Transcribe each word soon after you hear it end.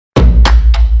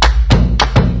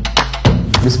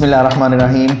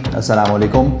Bismillahirrahmanirrahim.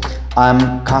 Assalamualaikum.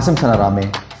 I'm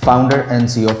𝐐𝐮𝐞𝐬𝐭𝐢𝐨, founder and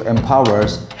CEO of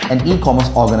Empowers, an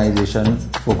e-commerce organization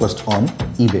focused on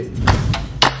eBay.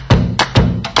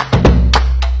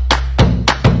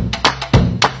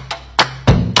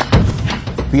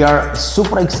 We are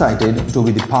super excited to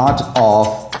be the part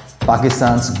of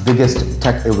Pakistan's biggest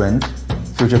tech event,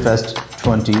 FutureFest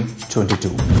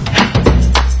 2022.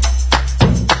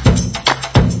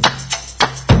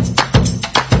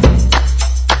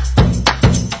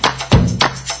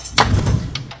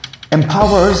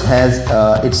 Empowers has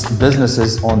its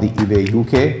businesses on the eBay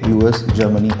UK, US,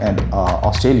 Germany and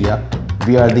Australia.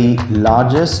 We are the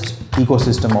largest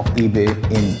ecosystem of eBay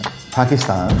in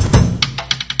Pakistan.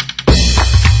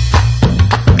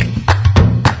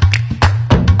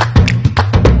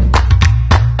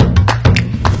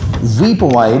 We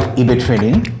provide eBay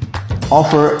training,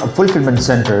 offer fulfillment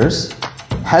centers,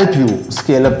 help you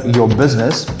scale up your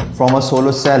business from a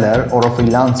solo seller or a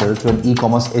freelancer to an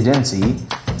e-commerce agency,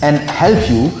 and help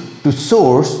you to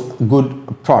source good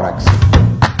products.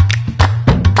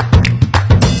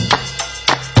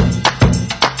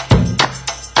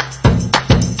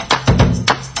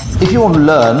 If you want to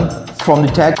learn from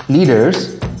the tech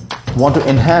leaders, want to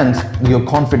enhance your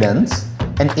confidence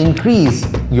and increase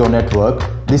your network,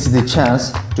 this is the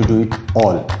chance to do it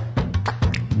all.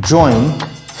 Join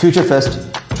FutureFest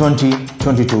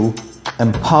 2022,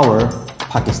 Empower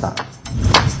Pakistan.